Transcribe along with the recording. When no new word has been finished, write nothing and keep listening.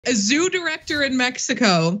A zoo director in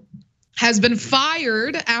Mexico has been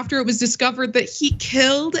fired after it was discovered that he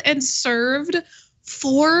killed and served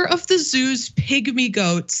 4 of the zoo's pygmy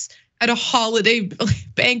goats at a holiday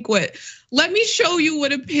banquet. Let me show you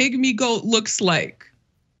what a pygmy goat looks like.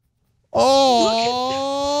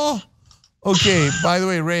 Oh, okay. By the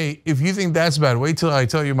way, Ray, if you think that's bad, wait till I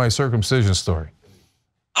tell you my circumcision story.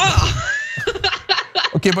 Oh.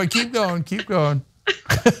 Okay, but keep going, keep going.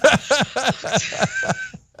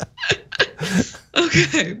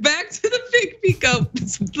 Okay, back to the pygmy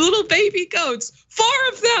goats, little baby goats. 4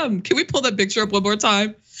 of them. Can we pull that picture up one more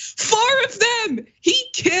time? 4 of them he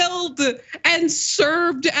killed and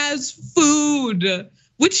served as food.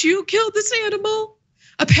 Would you kill this animal?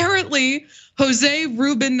 Apparently, José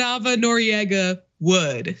Rubén Nava Noriega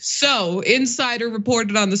would. So, Insider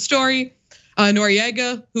reported on the story.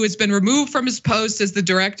 Noriega, who has been removed from his post as the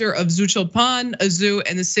director of Zoochilpan, a zoo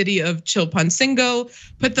in the city of Chilpancingo,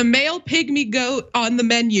 put the male pygmy goat on the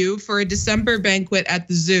menu for a December banquet at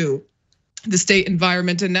the zoo. The State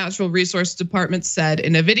Environment and Natural Resource Department said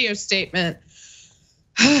in a video statement.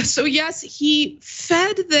 So yes, he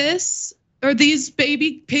fed these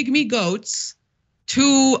baby pygmy goats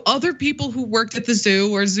to other people who worked at the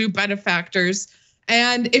zoo or zoo benefactors.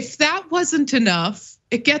 And if that wasn't enough,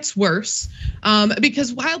 it gets worse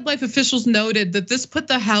because wildlife officials noted that this put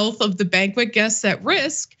the health of the banquet guests at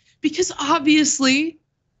risk because obviously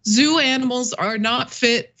zoo animals are not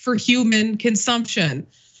fit for human consumption.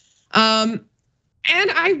 And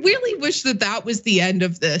I really wish that that was the end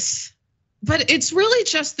of this, but it's really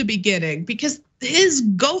just the beginning because his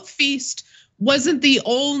goat feast wasn't the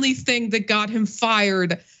only thing that got him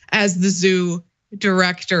fired as the zoo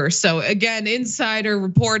director. So again, Insider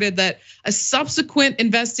reported that a subsequent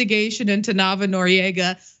investigation into Nava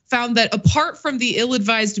Noriega found that apart from the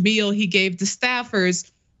ill-advised meal he gave to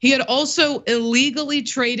staffers, he had also illegally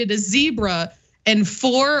traded a zebra and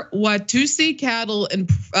 4 Watusi cattle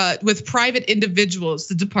and with private individuals,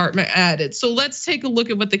 the department added. So let's take a look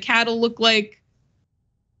at what the cattle look like.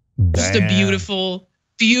 Damn. Just a beautiful,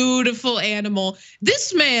 beautiful animal.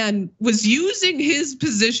 This man was using his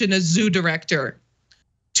position as zoo director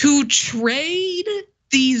to trade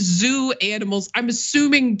these zoo animals, I'm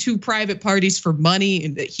assuming to private parties for money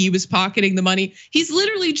and that he was pocketing the money. He's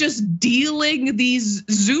literally just dealing these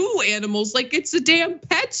zoo animals like it's a damn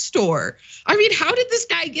pet store. I mean, how did this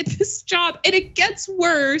guy get this job? And it gets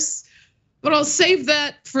worse, but I'll save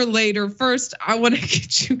that for later. First, I want to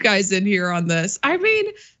get you guys in here on this. I mean,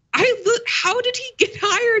 how did he get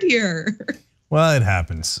hired here? Well, it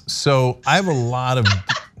happens. So I have a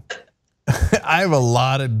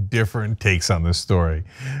lot of different takes on this story.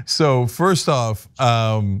 So first off,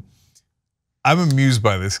 I'm amused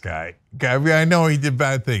by this guy. I know he did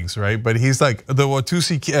bad things, right? But he's like the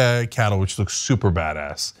Watusi cattle, which looks super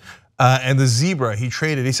badass. And the zebra he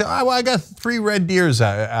traded. He said, "Oh, well, I got 3 red deers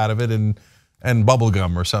out of it and bubble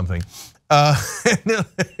gum or something." And they're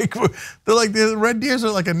like the red deers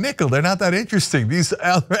are like a nickel. They're not that interesting. These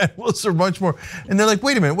other animals are much more. And they're like,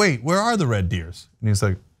 "Wait a minute, where are the red deers?" And he's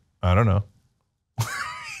like, "I don't know."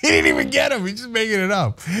 He didn't even get them. He's just making it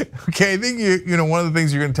up. Okay, I think you know one of the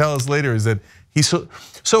things you're going to tell us later is that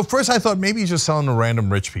so first I thought maybe he's just selling to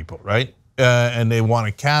random rich people, right? And they want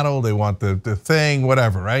a cattle, they want the thing,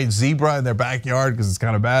 whatever, right? Zebra in their backyard because it's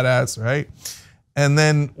kind of badass, right? And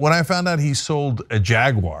then when I found out he sold a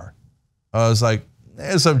jaguar, I was like,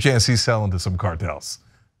 there's some chance he's selling to some cartels,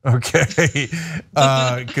 okay?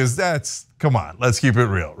 Because come on, let's keep it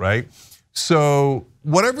real, right? So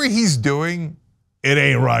whatever he's doing, it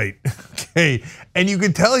ain't right, okay? And you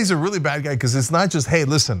can tell he's a really bad guy because it's not just, hey,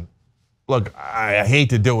 listen, look, I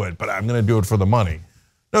hate to do it, but I'm gonna do it for the money.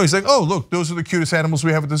 No, he's like, oh, look, those are the cutest animals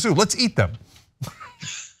we have at the zoo. Let's eat them.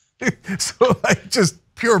 So like just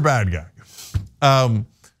pure bad guy.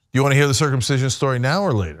 You wanna hear the circumcision story now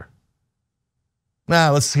or later?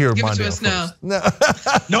 Nah, let's hear Mondale first.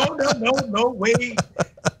 No way.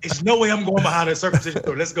 There's no way I'm going behind a circumcision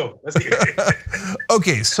story. Let's go. Let's hear it.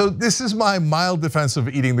 Okay, so this is my mild defense of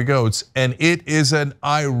eating the goats, and it is an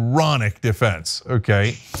ironic defense.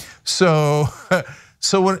 Okay, so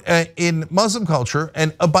when in Muslim culture,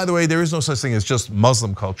 and by the way, there is no such thing as just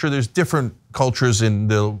Muslim culture. There's different cultures in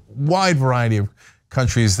the wide variety of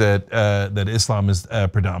countries that Islam is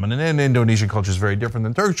predominant, and Indonesian culture is very different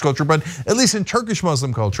than Turkish culture. But at least in Turkish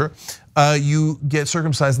Muslim culture, you get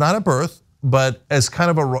circumcised not at birth, but as kind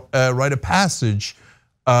of a rite of passage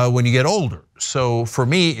when you get older. So for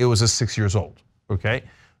me, it was at 6 years old. Okay,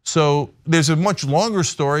 so there's a much longer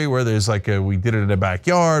story where there's like we did it in the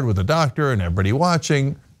backyard with a doctor and everybody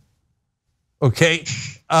watching. Okay,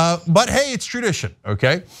 but hey, it's tradition.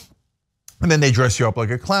 Okay. and then they dress you up like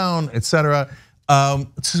a clown, etc.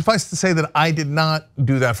 Suffice to say that I did not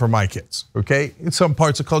do that for my kids, okay? Some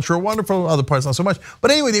parts of culture are wonderful, other parts not so much.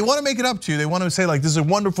 But anyway, they want to make it up to you. They want to say like, this is a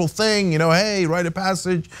wonderful thing, hey, rite of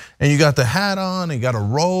passage, and you got the hat on, and you got a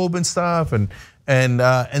robe and stuff, and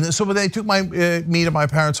so they took me to my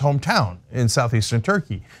parents' hometown in southeastern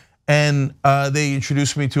Turkey. And they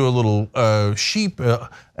introduced me to a little sheep,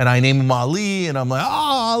 and I named him Ali, and I'm like, oh,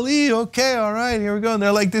 Ali, okay, all right, here we go. And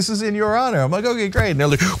they're like, this is in your honor. I'm like, okay, great. And they're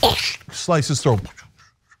like, slice his throat.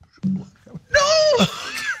 No!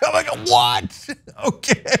 I'm like, what?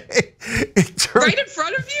 Okay. Right in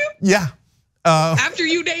front of you? Yeah. After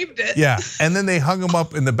you named it. Yeah, and then they hung him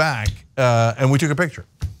up in the back, and we took a picture.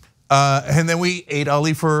 And then we ate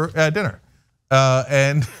Ali for dinner.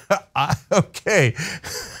 And okay.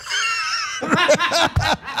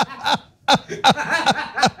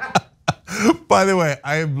 By the way,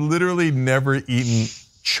 I have literally never eaten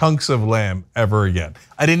chunks of lamb ever again.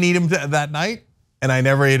 I didn't eat them that night, and I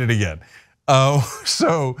never ate it again.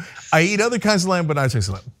 So I eat other kinds of lamb, but not chunks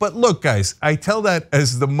of lamb. But look, guys, I tell that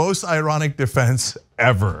as the most ironic defense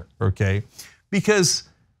ever, okay? Because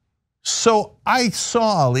so I saw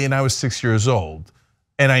Ali, and I was 6 years old,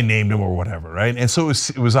 and I named him or whatever, right? And so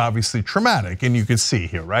it was obviously traumatic, and you can see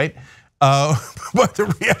here, right? But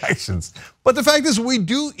the reactions. But the fact is, we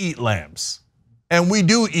do eat lambs, and we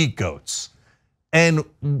do eat goats. And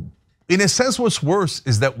in a sense, what's worse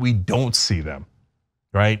is that we don't see them,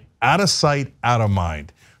 right? Out of sight, out of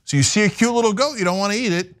mind. So you see a cute little goat, you don't want to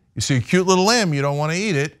eat it. You see a cute little lamb, you don't want to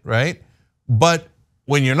eat it, right? But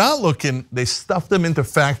when you're not looking, they stuff them into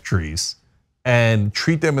factories and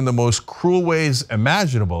treat them in the most cruel ways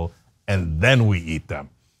imaginable, and then we eat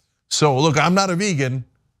them. So look, I'm not a vegan,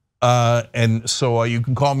 and so you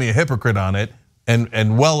can call me a hypocrite on it,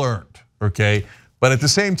 and well earned, okay? But at the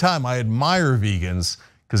same time, I admire vegans,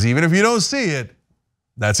 because even if you don't see it,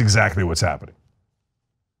 that's exactly what's happening.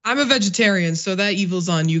 I'm a vegetarian, so that evil's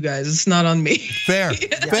on you guys, it's not on me. Fair,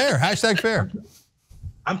 fair, hashtag fair.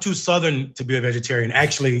 I'm too Southern to be a vegetarian.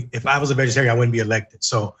 Actually, if I was a vegetarian, I wouldn't be elected.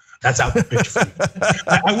 So that's out the picture for me.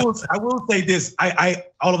 I will say this. I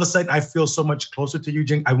all of a sudden I feel so much closer to you,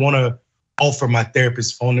 Cenk. I want to offer my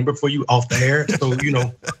therapist's phone number for you off the air, so we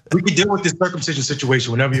can deal with this circumcision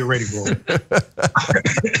situation whenever you're ready, bro.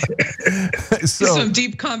 Some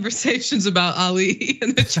deep conversations about Ali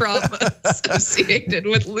and the trauma associated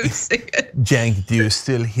with losing it. Cenk, do you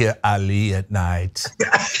still hear Ali at night?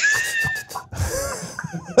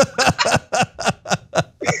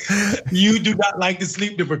 You do not like the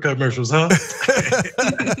sleep number commercials, huh?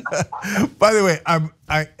 By the way, I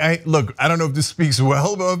look, I don't know if this speaks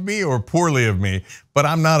well of me or poorly of me, but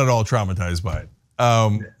I'm not at all traumatized by it.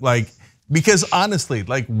 Because honestly,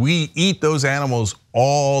 we eat those animals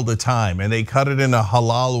all the time, and they cut it in a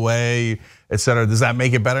halal way, etc. Does that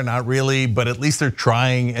make it better? Not really, but at least they're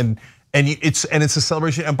trying, and it's a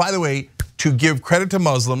celebration. And by the way, to give credit to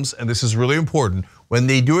Muslims, and this is really important, when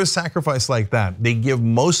they do a sacrifice like that, they give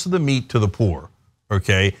most of the meat to the poor,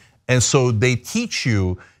 okay? And so they teach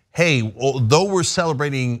you, hey, although we're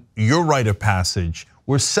celebrating your rite of passage,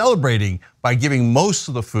 we're celebrating by giving most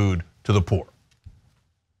of the food to the poor.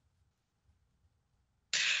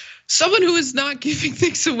 Someone who is not giving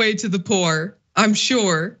things away to the poor, I'm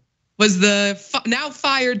sure, was the now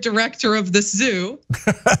fired director of the zoo.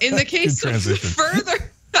 In the case of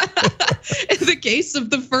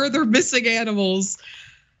the further missing animals,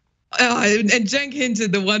 and Cenk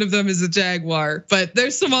hinted that one of them is a jaguar, but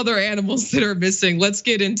there's some other animals that are missing. Let's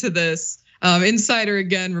get into this. Insider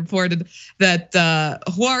again reported that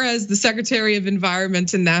Juarez, the Secretary of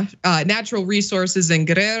Environment and Natural Resources in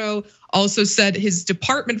Guerrero, also said his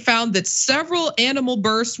department found that several animal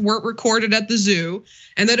births weren't recorded at the zoo,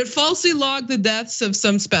 and that it falsely logged the deaths of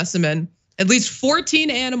some specimen. At least 14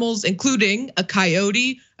 animals, including a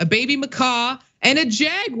coyote, a baby macaw, and a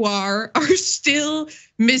jaguar, are still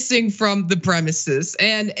missing from the premises.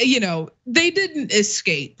 And they didn't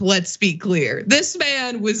escape, let's be clear. This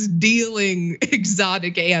man was dealing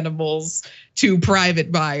exotic animals to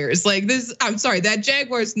private buyers. I'm sorry, that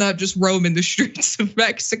jaguar is not just roaming the streets of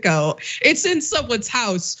Mexico. It's in someone's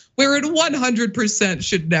house where it 100%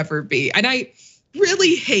 should never be. And I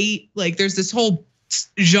really hate, there's this whole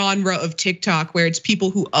genre of TikTok where it's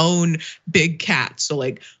people who own big cats. So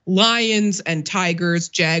lions and tigers,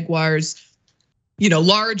 jaguars,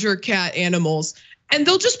 larger cat animals. And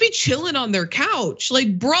they'll just be chilling on their couch.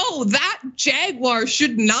 Bro, that jaguar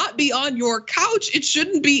should not be on your couch. It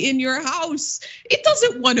shouldn't be in your house. It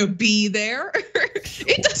doesn't want to be there.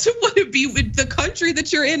 It doesn't want to be with the country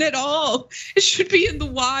that you're in at all. It should be in the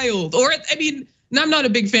wild. Or, I'm not a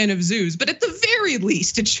big fan of zoos, but at the very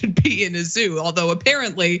least, it should be in a zoo. Although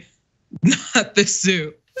apparently, not this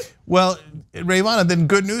zoo. Well, Rayvana, then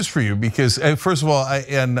good news for you because first of all,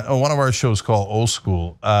 in one of our shows called Old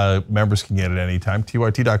School, members can get it anytime.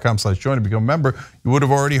 tyt.com/join to become a member. You would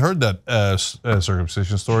have already heard that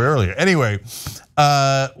circumcision story earlier. Anyway,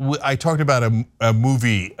 I talked about a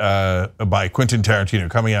movie by Quentin Tarantino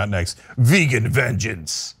coming out next, Vegan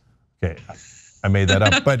Vengeance. Okay, I made that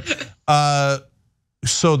up, but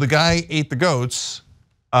so the guy ate the goats,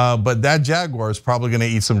 but that jaguar is probably going to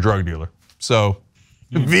eat some drug dealer. So.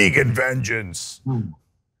 Vegan Vengeance.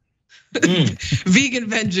 Vegan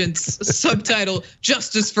Vengeance, subtitle,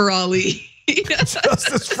 Justice for Ali.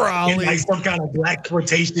 Justice for Ali. Like some kind of black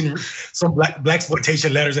exploitation, some black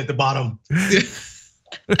exploitation letters at the bottom.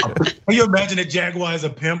 Can you imagine a jaguar as a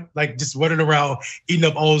pimp, like just running around eating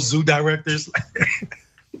up all zoo directors?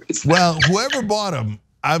 Well, whoever bought him,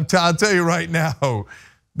 I'll tell you right now,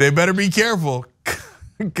 they better be careful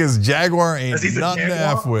because Jaguar ain't nothing to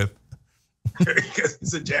F with. Because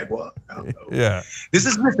he's a jaguar. Yeah. This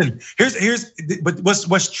is listen. But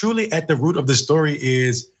what's truly at the root of the story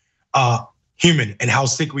is human and how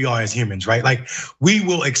sick we are as humans, right? Like we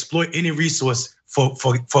will exploit any resource for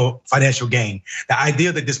financial gain. The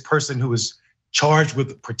idea that this person who is charged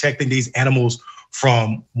with protecting these animals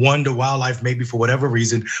from the wildlife, maybe for whatever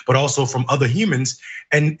reason, but also from other humans.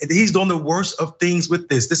 And he's doing the worst of things with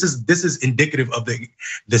this. This is indicative of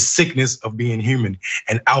the sickness of being human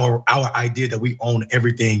and our idea that we own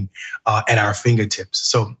everything at our fingertips.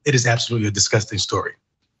 So it is absolutely a disgusting story.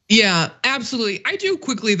 Yeah, absolutely. I do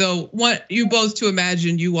quickly though want you both to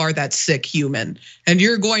imagine you are that sick human and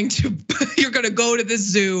you're going to go to the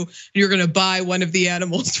zoo, you're going to buy one of the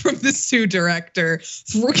animals from the zoo director.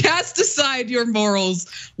 Cast aside your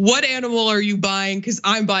morals. What animal are you buying? Because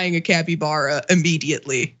I'm buying a capybara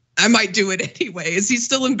immediately. I might do it anyway. Is he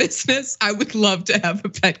still in business? I would love to have a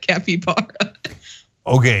pet capybara.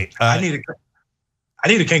 Okay. I need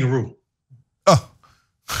a kangaroo. Oh,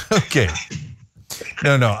 okay.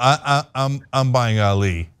 No, I'm buying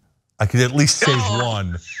Ali. I could at least save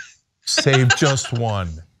one. Save just one.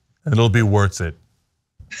 It'll be worth it.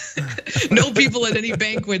 No people at any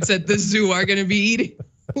banquets at the zoo are gonna be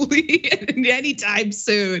eating anytime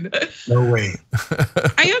soon. No way.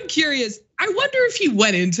 I am curious. I wonder if he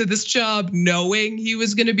went into this job knowing he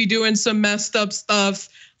was gonna be doing some messed up stuff.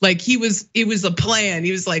 Like it was a plan.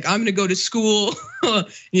 He was like, I'm gonna go to school,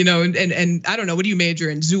 and I don't know, what do you major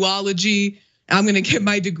in? Zoology. I'm gonna get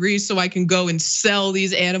my degree so I can go and sell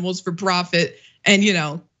these animals for profit and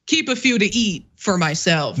keep a few to eat for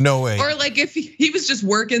myself. No way. Or like if he was just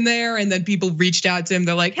working there and then people reached out to him,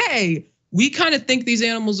 they're like, hey, we kind of think these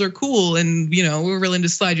animals are cool and we're willing to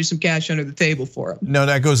slide you some cash under the table for them. No,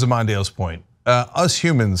 that goes to Mondale's point. Us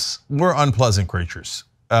humans, we're unpleasant creatures.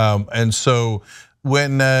 And so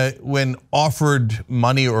when offered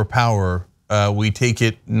money or power, we take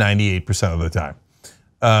it 98% of the time.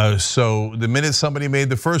 So the minute somebody made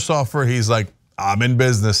the first offer, he's like, I'm in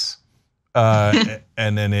business. And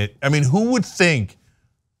then who would think,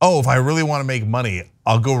 oh, if I really want to make money,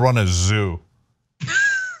 I'll go run a zoo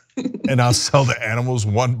and I'll sell the animals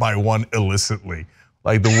one by one illicitly.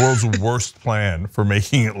 Like the world's worst plan for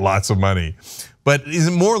making lots of money. But is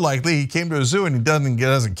it more likely he came to a zoo and he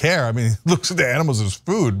doesn't care? I mean, he looks at the animals as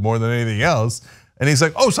food more than anything else. And he's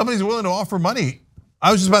like, oh, somebody's willing to offer money.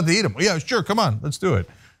 I was just about to eat them. Yeah, sure, come on, let's do it.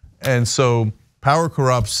 And so power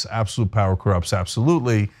corrupts, absolute power corrupts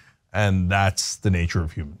absolutely. And that's the nature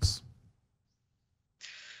of humans.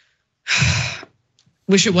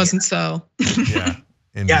 Wish it wasn't so. Yeah,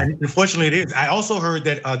 yeah. Unfortunately, it is. I also heard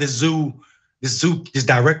that this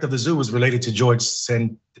director of the zoo was related to George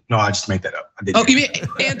Cenk. No, I just made that up. I didn't. Oh, you mean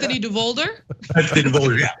Anthony DeVolder? Anthony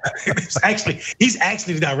DeVolder, yeah. He's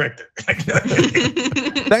actually the director.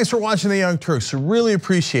 Thanks for watching The Young Turks. Really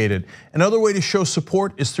appreciate it. Another way to show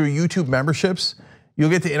support is through YouTube memberships. You'll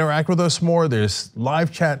get to interact with us more. There's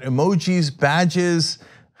live chat emojis, badges.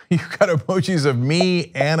 You've got emojis of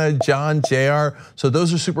me, Anna, John, JR. So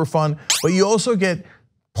those are super fun. But you also get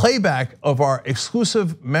playback of our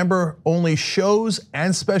exclusive member-only shows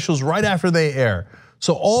and specials right after they air.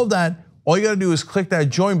 So all of that, all you gotta do is click that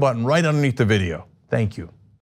join button right underneath the video. Thank you.